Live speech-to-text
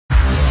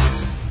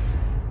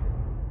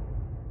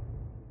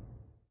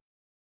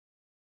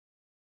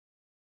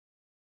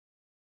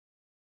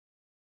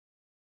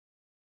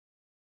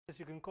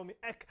You can call me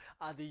Ek,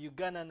 the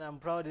Ugandan. I'm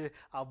proud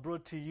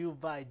brought to you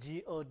by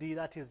God.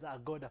 That is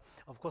God.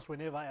 Of course,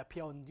 whenever I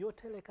appear on your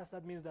telecast,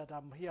 that means that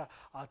I'm here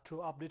to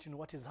update you on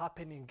what is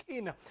happening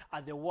in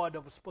the world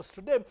of sports.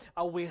 Today,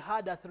 we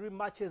had 3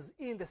 matches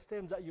in the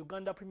Stems at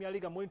Uganda Premier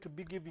League. I'm going to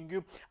be giving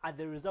you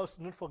the results,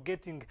 not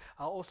forgetting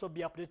I'll also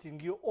be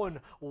updating you on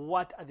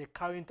what the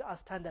current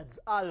standards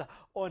are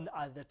on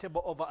the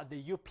table of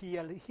the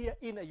UPL here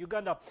in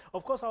Uganda.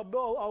 Of course, I'll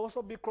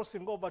also be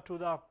crossing over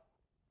to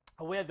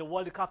where the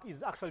World Cup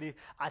is actually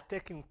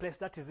taking place,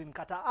 that is in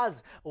Qatar,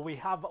 as we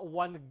have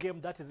one game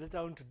that is later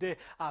on today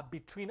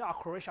between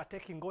Croatia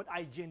taking on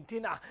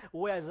Argentina,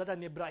 where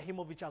Zlatan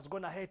Ibrahimovic has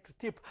gone ahead to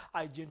tip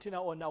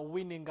Argentina on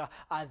winning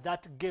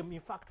that game. In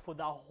fact, for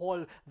the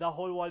whole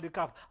World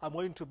Cup, I'm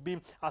going to be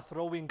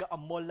throwing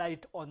more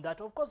light on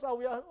that. Of course,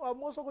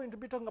 I'm also going to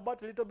be talking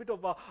about a little bit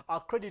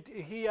of credit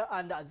here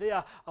and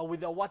there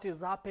with what is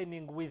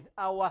happening with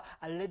our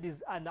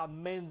ladies and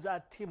men's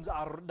teams,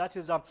 that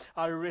is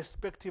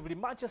respectively.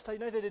 Manchester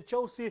United,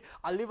 Chelsea,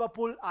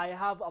 Liverpool. I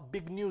have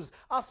big news.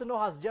 Arsenal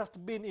has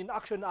just been in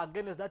action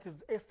against, that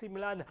is AC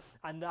Milan,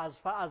 and as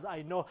far as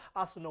I know,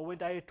 Arsenal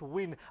went ahead to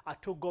win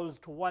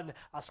 2-1,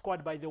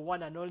 scored by the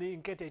one and only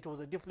Nketiah. It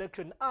was a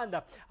deflection,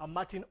 and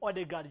Martin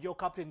Odegaard, your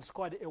captain,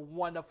 scored a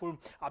wonderful,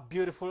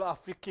 beautiful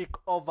free kick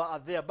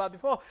over there. But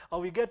before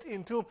we get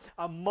into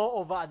more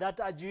of that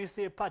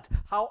GSA part,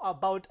 how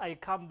about I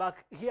come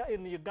back here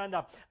in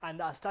Uganda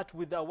and start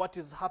with what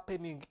is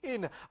happening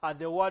in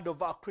the world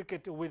of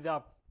cricket with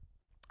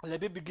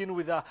let me begin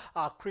with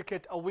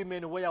cricket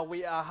women, where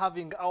we are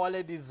having our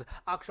ladies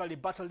actually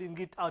battling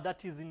it out.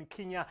 That is in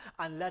Kenya,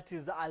 and that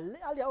is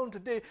earlier on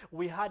today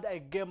we had a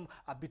game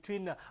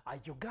between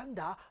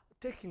Uganda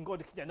taking on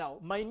Kenya. Now,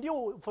 mind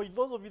you, for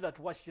those of you that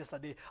watched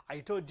yesterday,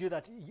 I told you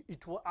that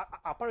it was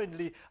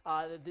apparently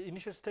the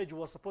initial stage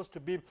was supposed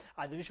to be,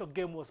 the initial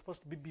game was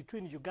supposed to be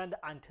between Uganda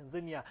and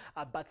Tanzania,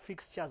 but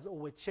fixtures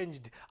were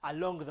changed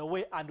along the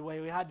way, and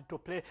we had to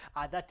play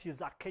that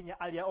is Kenya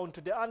earlier on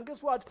today. And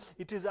guess what?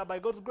 It is by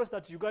God's grace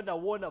that Uganda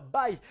won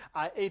by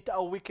 8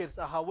 wickets.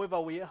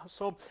 However, we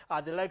saw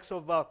the likes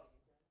of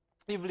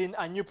Evelyn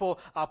Anyupo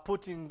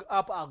putting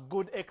up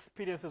good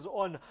experiences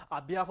on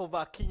behalf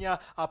of Kenya,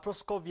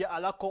 Proskovia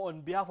Alako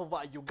on behalf of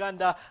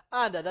Uganda,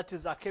 and that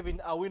is Kevin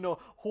Awino,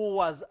 who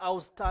was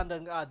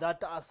outstanding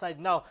that side.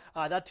 Now,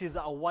 that is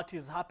what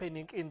is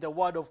happening in the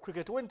world of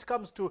cricket. When it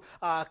comes to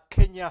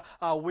Kenya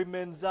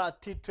women's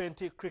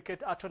T20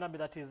 cricket tournament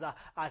that is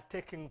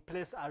taking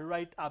place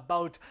right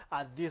about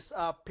this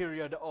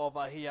period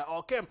over here.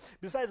 Okay,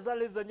 besides that,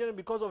 ladies and gentlemen,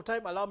 because of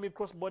time, allow me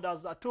cross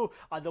borders to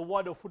the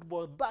world of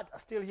football, but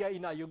still here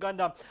in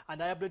Uganda,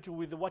 and I update you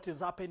with what is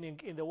happening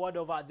in the world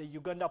of the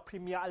Uganda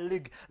Premier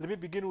League. Let me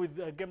begin with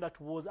a game that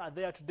was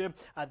there today,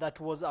 that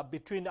was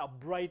between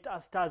Bright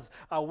Stars,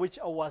 which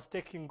was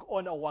taking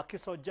on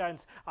Wakiso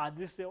Giants.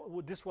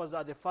 This was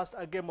the first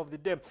game of the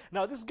day.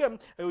 Now, this game,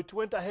 it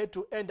went ahead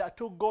to end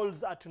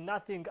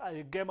 2-0,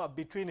 a game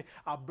between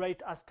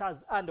Bright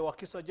Stars and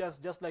Wakiso Giants,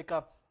 just like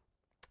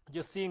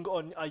you're seeing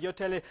on your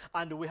tele,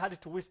 and we had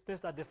to witness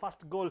that the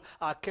first goal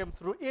came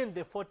through in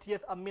the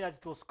 40th minute.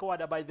 It was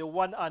scored by the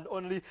one and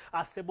only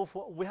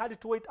Sebo. We had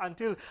to wait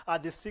until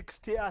the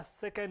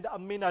 62nd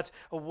minute,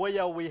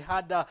 where we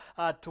had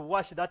to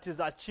watch, that is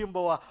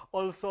Chimbowa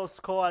also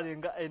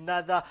scoring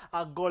another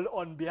goal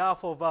on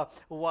behalf of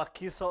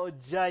Wakiso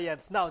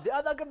Giants. Now, the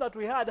other game that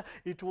we had,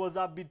 it was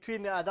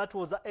between that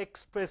was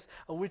Express,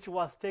 which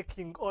was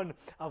taking on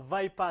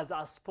Vipers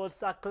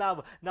Sports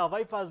Club. Now,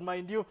 Vipers,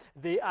 mind you,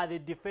 they are the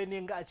defending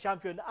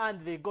champion,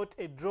 and they got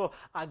a draw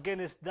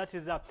against, that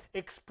is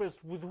Express,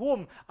 with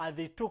whom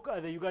they took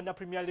the Uganda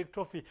Premier League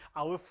trophy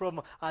away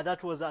from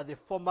that was the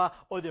former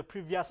or the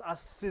previous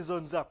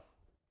seasons.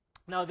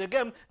 Now, the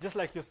game, just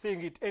like you're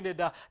seeing, it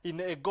ended in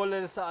a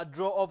goalless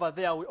draw over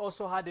there. We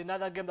also had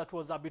another game that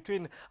was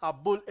between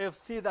Bull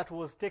FC, that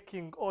was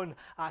taking on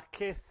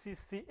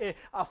KCCA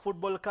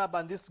Football Club,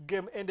 and this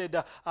game ended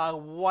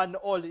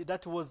 1-1.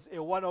 That was a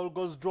 1-1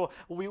 goals draw.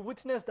 We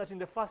witnessed that in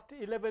the first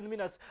 11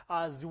 minutes,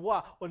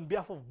 Ziwa, on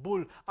behalf of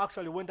Bull,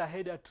 actually went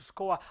ahead to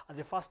score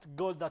the first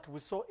goal that we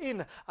saw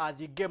in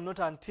the game. Not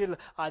until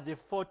the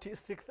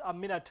 46th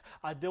minute,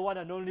 the one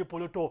and only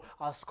Poloto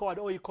scored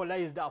or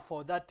equalized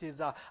for, that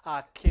is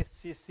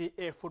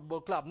KCCA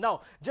Football Club.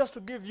 Now, just to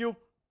give you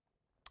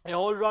a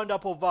whole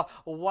roundup of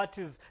what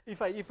is,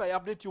 if I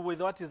update you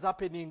with what is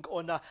happening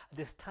on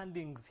the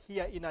standings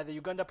here in the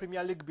Uganda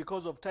Premier League,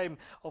 because of time,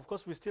 of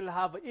course, we still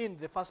have in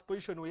the first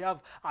position, we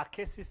have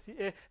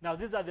KCCA. Now,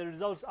 these are the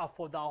results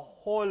for the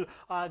whole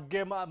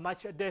game,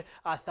 match day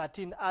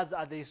 13, as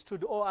they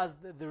stood, or as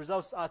the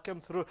results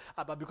came through.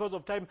 But because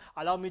of time,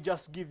 allow me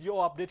just give you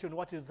an update on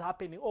what is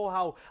happening, or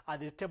how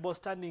the table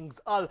standings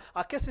are.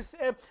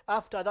 KCCA,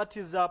 after that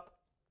is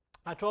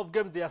 12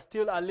 games. They are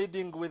still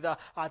leading with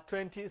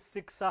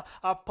 26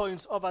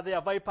 points over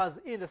their Vipers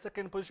in the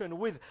second position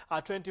with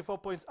 24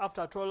 points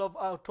after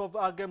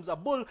 12 games.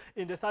 Bull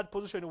in the third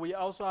position. We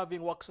are also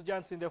having Wakiso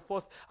Giants in the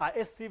fourth.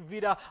 SC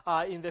Villa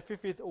in the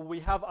fifth. We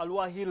have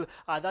Alua Hill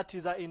that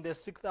is in the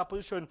sixth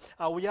position.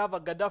 We have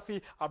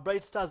Gaddafi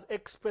Bright Stars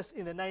Express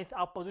in the ninth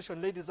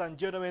position. Ladies and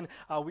gentlemen,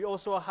 we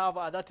also have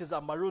that is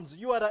Maroons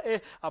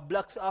URA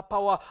Blacks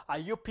Power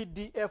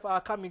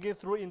UPDF coming in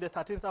through in the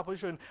 13th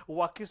position.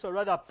 Wakiso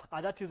rather.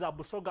 That is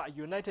Busoga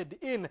United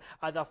in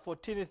the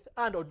 14th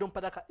and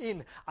Odumpadaka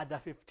in the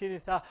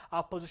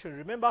 15th position.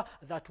 Remember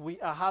that we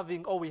are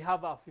having, or we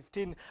have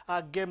 15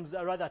 games,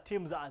 rather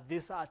teams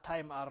this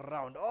time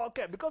around.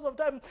 Okay, because of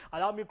time,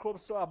 allow me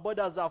cross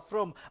borders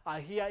from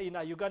here in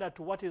Uganda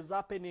to what is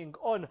happening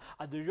on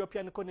the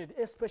European continent,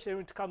 especially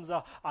when it comes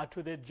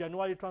to the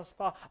January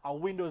transfer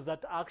windows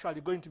that are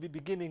actually going to be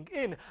beginning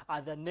in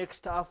the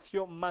next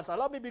few months.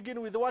 Allow me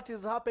begin with what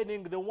is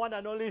happening. The one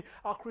and only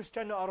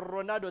Cristiano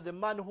Ronaldo, the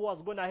man who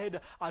has gone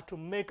ahead to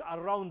make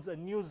rounds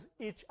news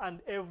each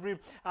and every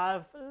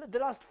the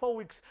last 4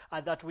 weeks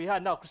that we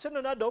had. Now,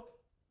 Cristiano Ronaldo,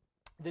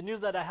 the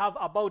news that I have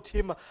about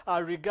him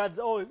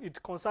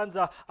it concerns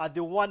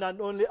the one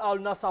and only Al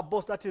Nassr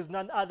boss, that is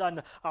none other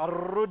than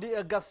Rudy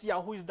Garcia,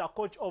 who is the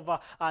coach of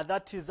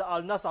that is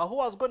Al Nassr,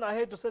 who has gone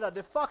ahead to say that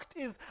the fact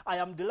is, I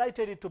am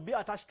delighted to be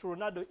attached to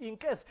Ronaldo in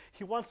case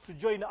he wants to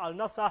join Al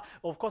Nassr.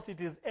 Of course,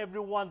 it is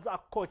everyone's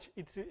coach.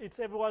 It's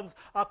everyone's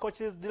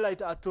coach's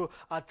delight to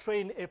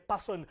train a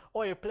person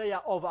or a player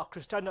of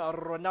Cristiano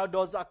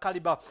Ronaldo's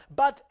caliber.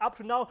 But up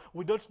to now,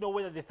 we don't know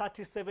whether the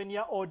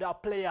 37-year-old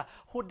player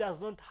who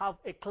does not have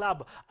a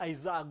club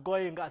is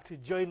going to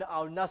join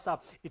Al Nassr.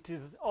 It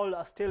is all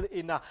still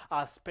in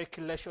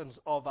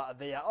speculations over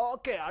there.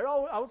 Okay,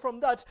 around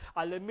from that,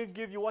 let me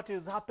give you what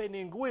is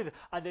happening with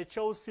the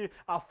Chelsea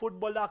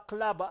footballer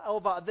club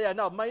over there.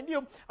 Now, mind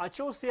you,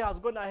 Chelsea has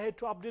gone ahead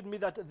to update me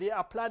that they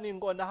are planning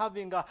on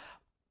having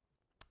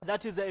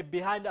that is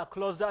behind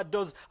closed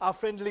doors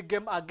friendly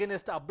game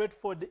against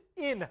Brentford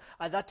in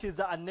that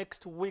is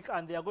next week,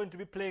 and they are going to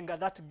be playing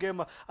that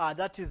game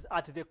that is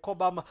at the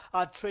Cobham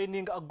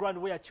training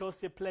ground, where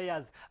Chelsea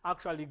players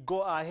actually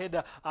go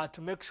ahead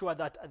to make sure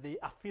that they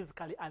are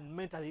physically and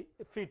mentally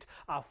fit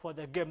for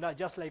the game. Now,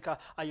 just like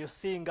you're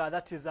seeing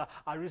that is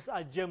Reece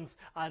James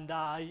and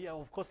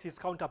of course his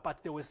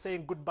counterpart, they were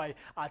saying goodbye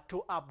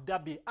to Abu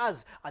Dhabi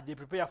as they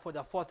prepare for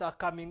the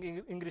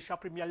forthcoming English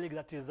Premier League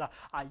that is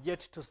yet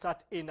to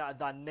start in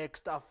the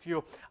next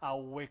few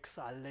weeks,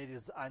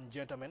 ladies and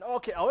gentlemen.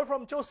 Okay, away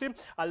from Chelsea,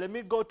 let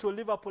me go to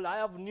Liverpool. I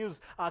have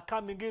news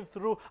coming in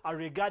through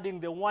regarding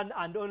the one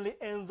and only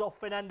Enzo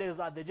Fernandez,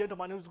 the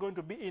gentleman who's going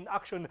to be in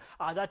action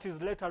that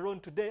is later on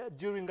today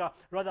during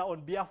rather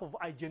on behalf of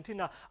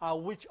Argentina,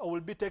 which will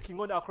be taking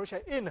on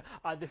Croatia in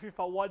the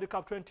FIFA World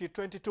Cup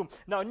 2022.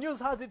 Now, news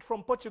has it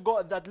from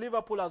Portugal that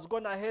Liverpool has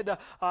gone ahead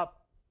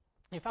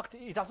in fact,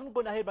 it hasn't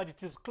gone ahead, but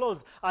it is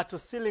close to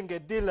sealing a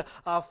deal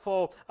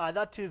for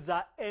that is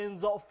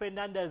Enzo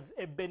Fernandez,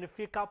 a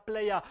Benfica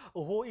player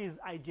who is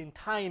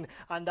Argentine,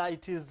 and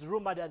it is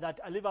rumored that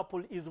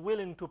Liverpool is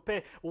willing to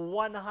pay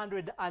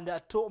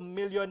 £102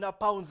 million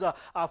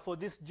for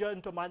this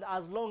gentleman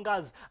as long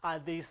as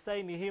they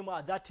sign him.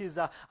 That is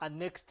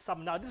next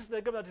summer. Now, this is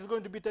the game that is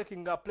going to be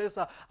taking place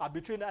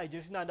between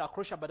Argentina and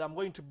Croatia, but I'm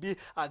going to be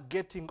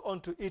getting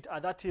onto it.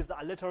 That is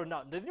later on.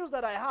 Now, the news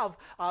that I have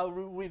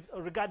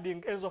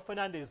regarding Enzo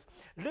Fernandez,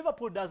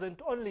 Liverpool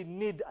doesn't only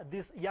need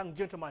this young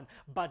gentleman,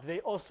 but they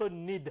also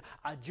need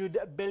Jude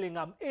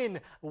Bellingham in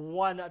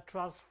one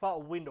transfer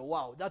window.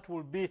 Wow, that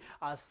will be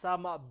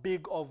some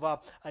big of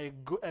a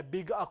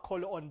big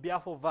call on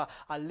behalf of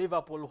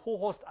Liverpool, who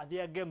host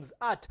their games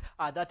at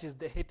that is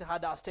the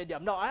Etihad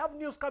Stadium. Now, I have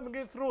news coming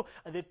in through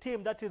the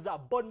team that is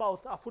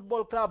Bournemouth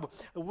Football Club,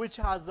 which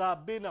has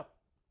been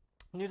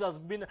News has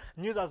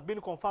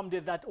been confirmed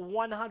that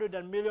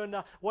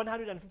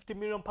 150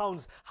 million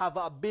pounds have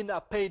been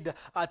paid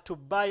to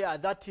buy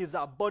that is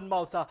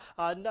Bournemouth.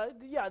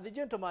 Yeah, the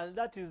gentleman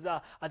that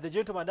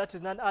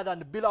is none other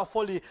than Bill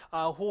Foley,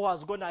 who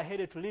has gone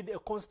ahead to lead a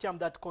consortium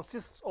that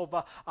consists of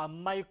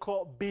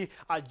Michael B.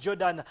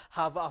 Jordan,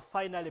 have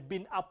finally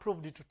been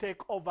approved to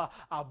take over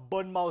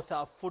Bournemouth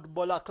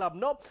Footballer Club.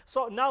 No,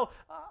 so now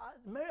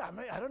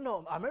I don't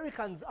know,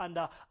 Americans and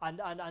the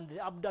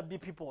Abu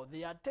Dhabi people,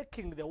 they are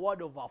taking the world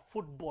of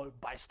football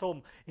by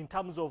storm in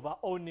terms of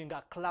owning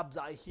clubs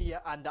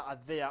here and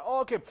there.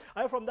 Okay,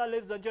 from that,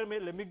 ladies and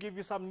gentlemen, let me give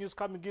you some news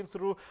coming in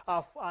through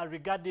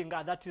regarding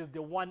that is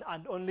the one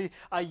and only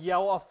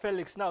Joao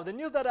Felix. Now, the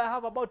news that I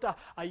have about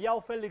Joao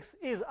Felix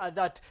is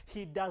that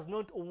he does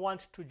not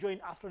want to join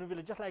Aston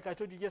Villa, just like I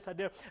told you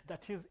yesterday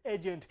that his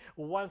agent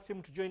wants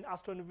him to join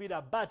Aston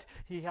Villa, but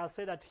he has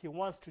said that he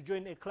wants to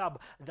join a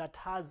club that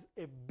has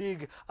a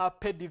big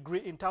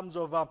pedigree in terms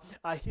of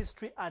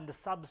history and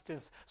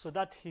substance, so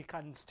that he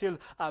can still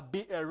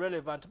be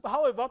relevant.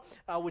 However,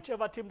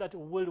 whichever team that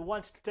will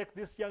want to take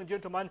this young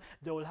gentleman,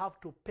 they will have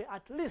to pay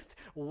at least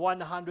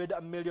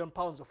 £100 million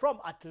from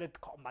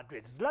Atletico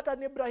Madrid.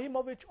 Zlatan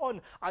Ibrahimovic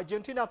on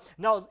Argentina.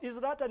 Now, is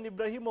Zlatan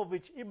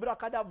Ibrahimovic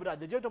Ibracadabra,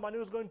 the gentleman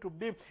who is going to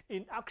be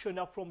in action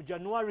from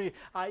January?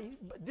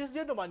 This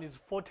gentleman is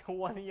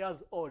 41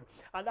 years old,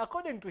 and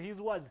according to his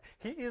words,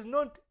 he is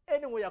not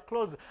anywhere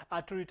close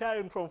to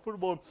retiring from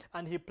football,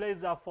 and he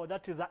plays for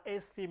that is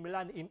AC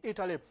Milan in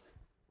Italy.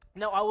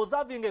 Now, I was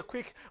having a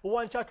quick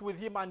one chat with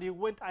him, and he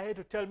went ahead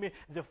to tell me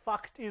the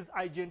fact is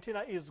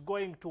Argentina is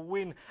going to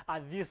win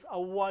this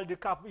World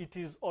Cup. It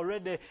is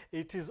already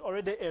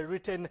a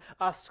written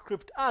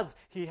script, as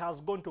he has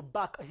gone to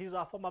back his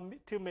former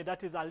teammate,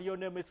 that is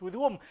Lionel Messi, with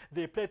whom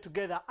they played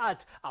together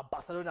at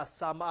Barcelona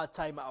some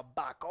time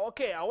back.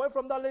 Okay, away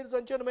from that, ladies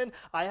and gentlemen,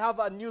 I have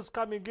a news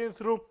coming in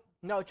through.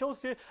 Now,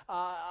 Chelsea,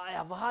 I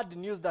have heard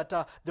news that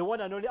the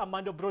one and only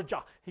Armando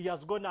Broja, he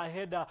has gone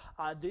ahead,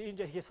 the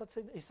injury, he's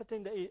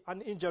sustained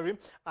an injury,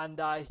 and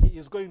he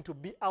is going to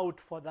be out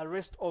for the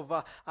rest of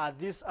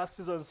this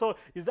season. So,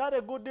 is that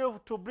a good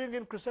deal to bring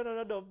in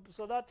Cristiano Ronaldo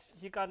so that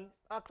he can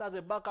act as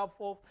a backup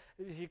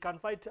he can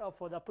fight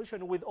for the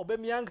position with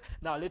Aubameyang?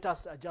 Now, let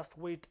us just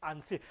wait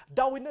and see.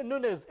 Darwin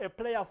Nunez, a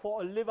player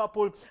for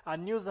Liverpool,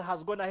 news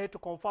has gone ahead to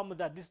confirm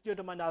that this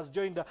gentleman has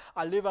joined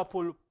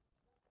Liverpool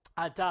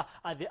at the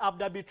Abu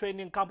Dhabi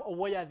training camp,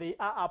 where they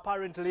are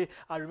apparently.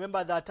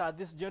 Remember that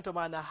this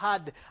gentleman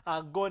had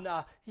gone,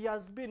 he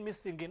has been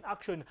missing in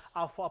action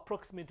for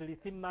approximately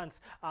 3 months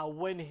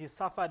when he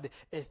suffered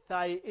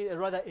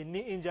a knee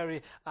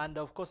injury, and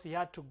of course he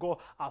had to go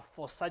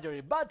for surgery.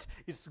 But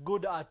it's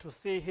good to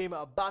see him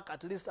back,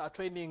 at least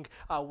training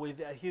with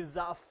his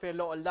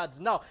fellow lads.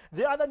 Now,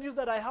 the other news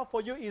that I have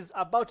for you is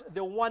about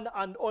the one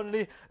and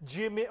only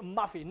Jimmy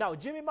Murphy. Now,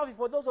 Jimmy Murphy,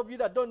 for those of you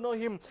that don't know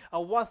him,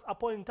 once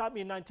upon a time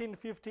in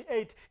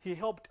 1958, he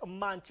helped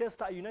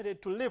Manchester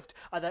United to lift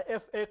the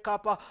FA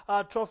Cup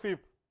trophy.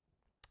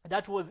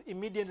 That was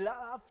immediately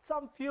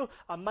some few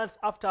months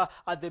after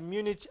the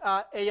Munich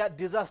air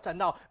disaster.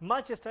 Now,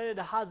 Manchester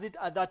United has it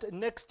that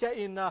next year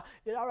in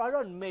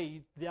around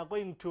May, they are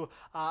going to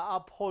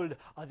uphold,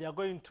 they are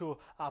going to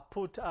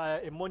put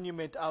a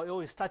monument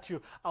or a statue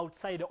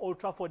outside Old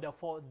Trafford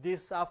for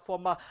this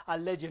former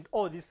legend,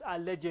 or this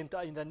legend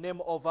in the name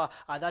of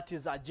that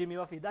is Jimmy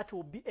Murphy. That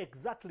will be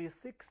exactly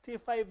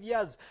 65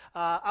 years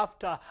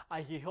after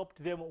he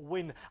helped them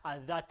win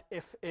that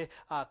FA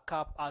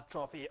Cup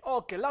trophy.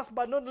 Okay, last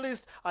but not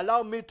least,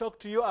 allow me to talk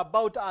to you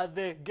about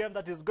the game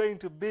that is going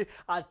to be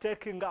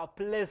taking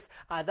place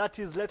that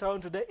is later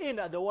on today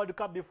in the World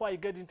Cup, before I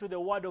get into the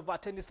world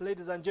of tennis,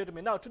 ladies and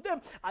gentlemen. Now, today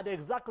at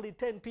exactly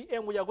 10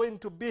 p.m. we are going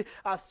to be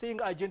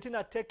seeing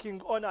Argentina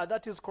taking on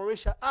that is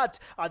Croatia at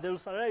the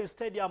Lusail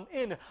Stadium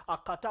in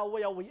Qatar,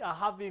 where we are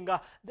having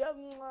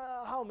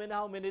how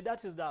many,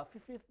 that is the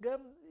 5th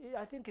game,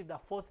 I think it's the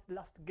fourth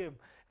last game,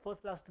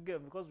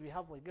 because we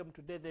have a game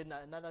today, then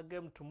another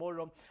game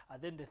tomorrow,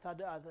 and then the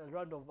third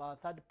round of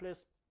third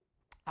place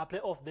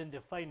playoff, then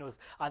the finals.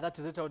 That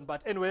is later on.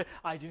 But anyway,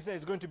 Argentina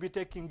is going to be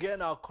taking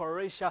again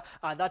Croatia.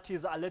 That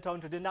is later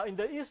on today. Now, in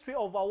the history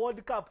of a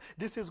World Cup,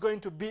 this is going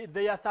to be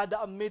their third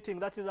meeting.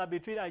 That is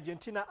between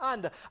Argentina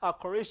and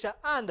Croatia,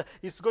 and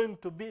it's going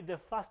to be the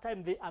first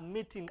time they are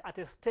meeting at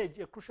a stage,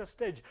 a crucial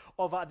stage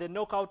of the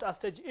knockout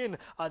stage in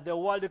the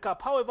World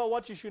Cup. However,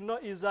 what you should know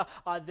is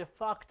the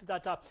fact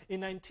that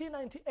in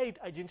 1998,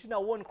 Argentina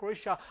won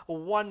Croatia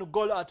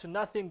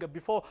 1-0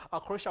 before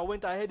Croatia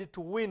went ahead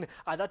to win.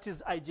 That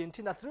is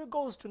Argentina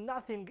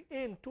 3-0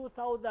 in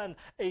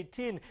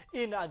 2018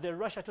 in the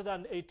Russia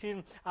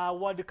 2018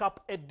 World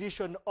Cup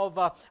edition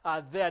over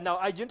there. Now,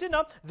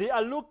 Argentina, they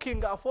are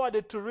looking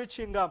forward to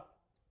reaching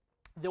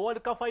the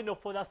World Cup final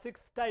for the 6th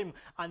time,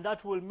 and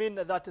that will mean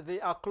that they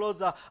are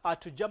closer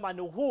to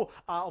Germany, who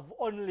have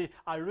only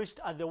reached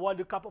the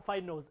World Cup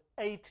finals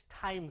 8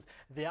 times.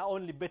 They are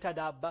only better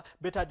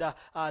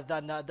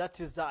than that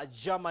is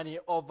Germany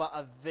over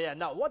there.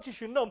 Now, what you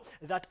should know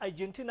that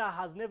Argentina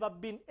has never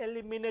been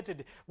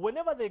eliminated.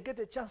 Whenever they get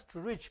a chance to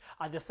reach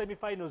the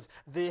semi-finals,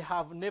 they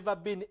have never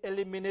been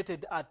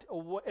eliminated at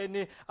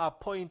any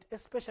point,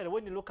 especially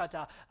when you look at,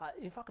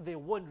 in fact, they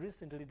won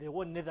recently. They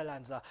won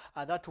Netherlands.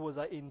 That was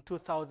in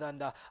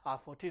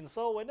 2014.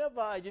 So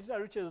whenever Argentina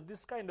reaches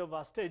this kind of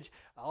a stage,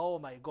 oh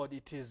my God,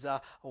 it is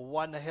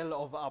one hell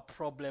of a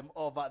problem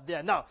over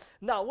there.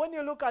 Now, when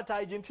you look at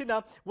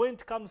Argentina, when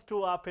it comes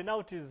to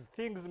penalties,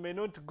 things may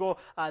not go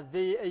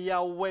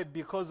their way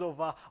because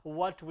of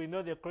what we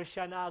know the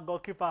Croatian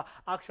goalkeeper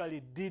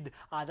actually did,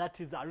 that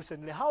is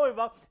recently.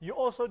 However, you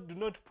also do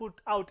not put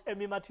out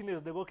Emi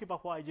Martinez, the goalkeeper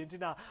for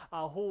Argentina,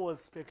 who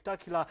was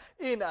spectacular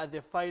in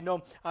the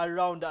final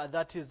round,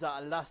 that is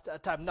last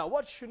time. Now,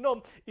 what you should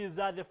know is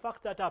the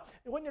fact that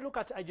when you look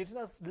at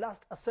Argentina's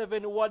last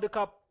 7 World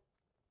Cup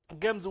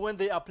games, when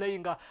they are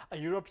playing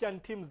European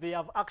teams, they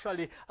have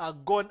actually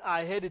gone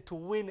ahead to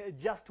win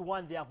just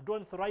one. They have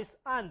drawn thrice,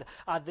 and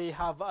they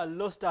have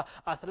lost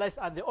thrice.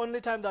 And the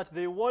only time that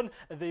they won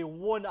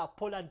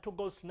Poland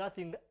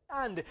 2-0.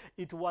 and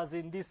it was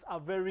in this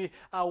very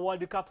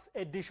World Cup's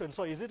edition.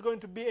 So is it going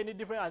to be any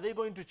different? Are they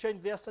going to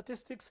change their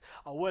statistics?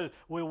 Well,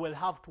 we will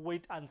have to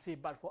wait and see.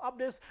 But for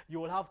updates, you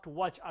will have to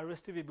watch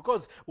Arrest TV,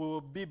 because we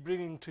will be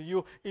bringing to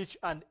you each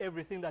and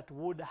everything that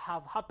would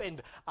have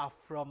happened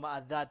from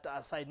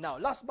that side. Now,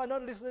 last but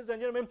not least, ladies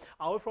and gentlemen,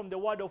 away from the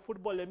world of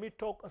football, let me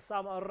talk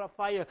some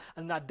Rafael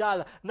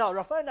Nadal. Now,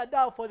 Rafael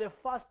Nadal, for the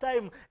first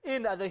time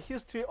in the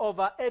history of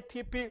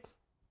ATP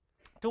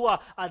Tour,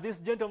 this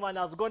gentleman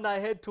has gone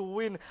ahead to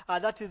win,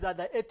 that is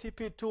the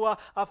ATP Tour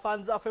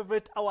fans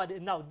favorite award.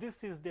 Now,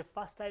 this is the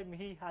first time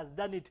he has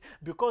done it,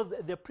 because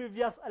the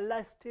previous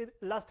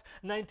last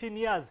 19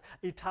 years,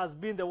 it has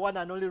been the one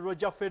and only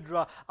Roger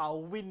Federer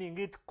winning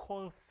it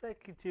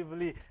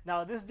consecutively.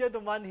 Now, this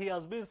gentleman, he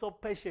has been so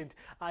patient.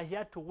 He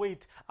had to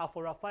wait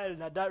for Rafael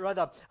Nadal,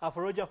 rather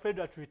for Roger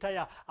Federer to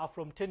retire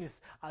from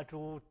tennis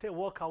to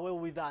walk away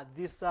with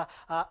this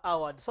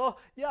award. So,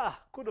 yeah,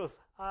 kudos.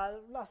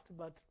 Last,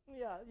 but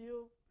yeah,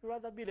 you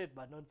rather be late,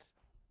 but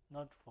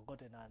not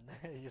forgotten.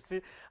 And you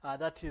see,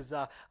 that is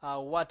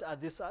what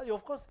this.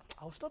 Of course,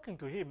 I was talking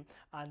to him,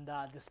 and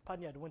the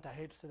Spaniard went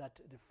ahead to say that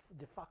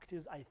the fact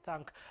is, I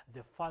thank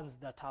the fans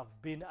that have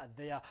been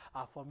there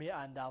for me,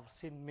 and have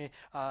seen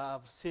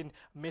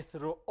me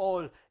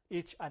through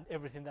each and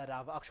everything that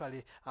I've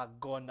actually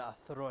gone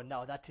through.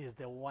 Now, that is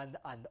the one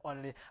and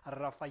only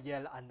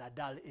Rafael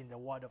Nadal in the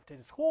world of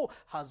tennis, who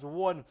has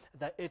won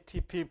the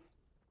ATP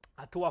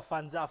Tour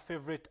fans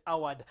favorite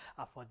award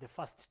for the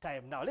first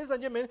time. Now, ladies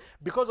and gentlemen,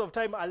 because of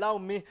time, allow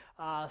me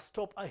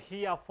stop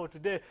here for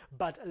today,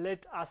 but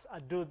let us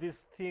do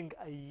this thing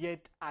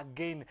yet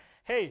again.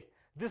 Hey,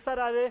 this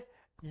Saturday,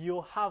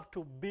 you have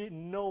to be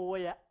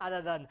nowhere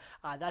other than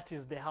that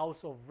is the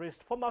House of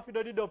Rest for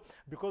Mafido,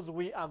 because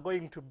we are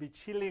going to be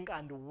chilling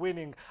and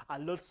winning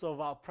lots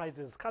of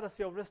prizes,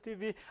 courtesy of Rest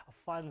TV,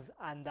 fans,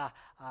 and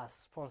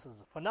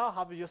sponsors. For now,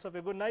 have yourself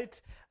a good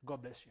night.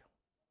 God bless you.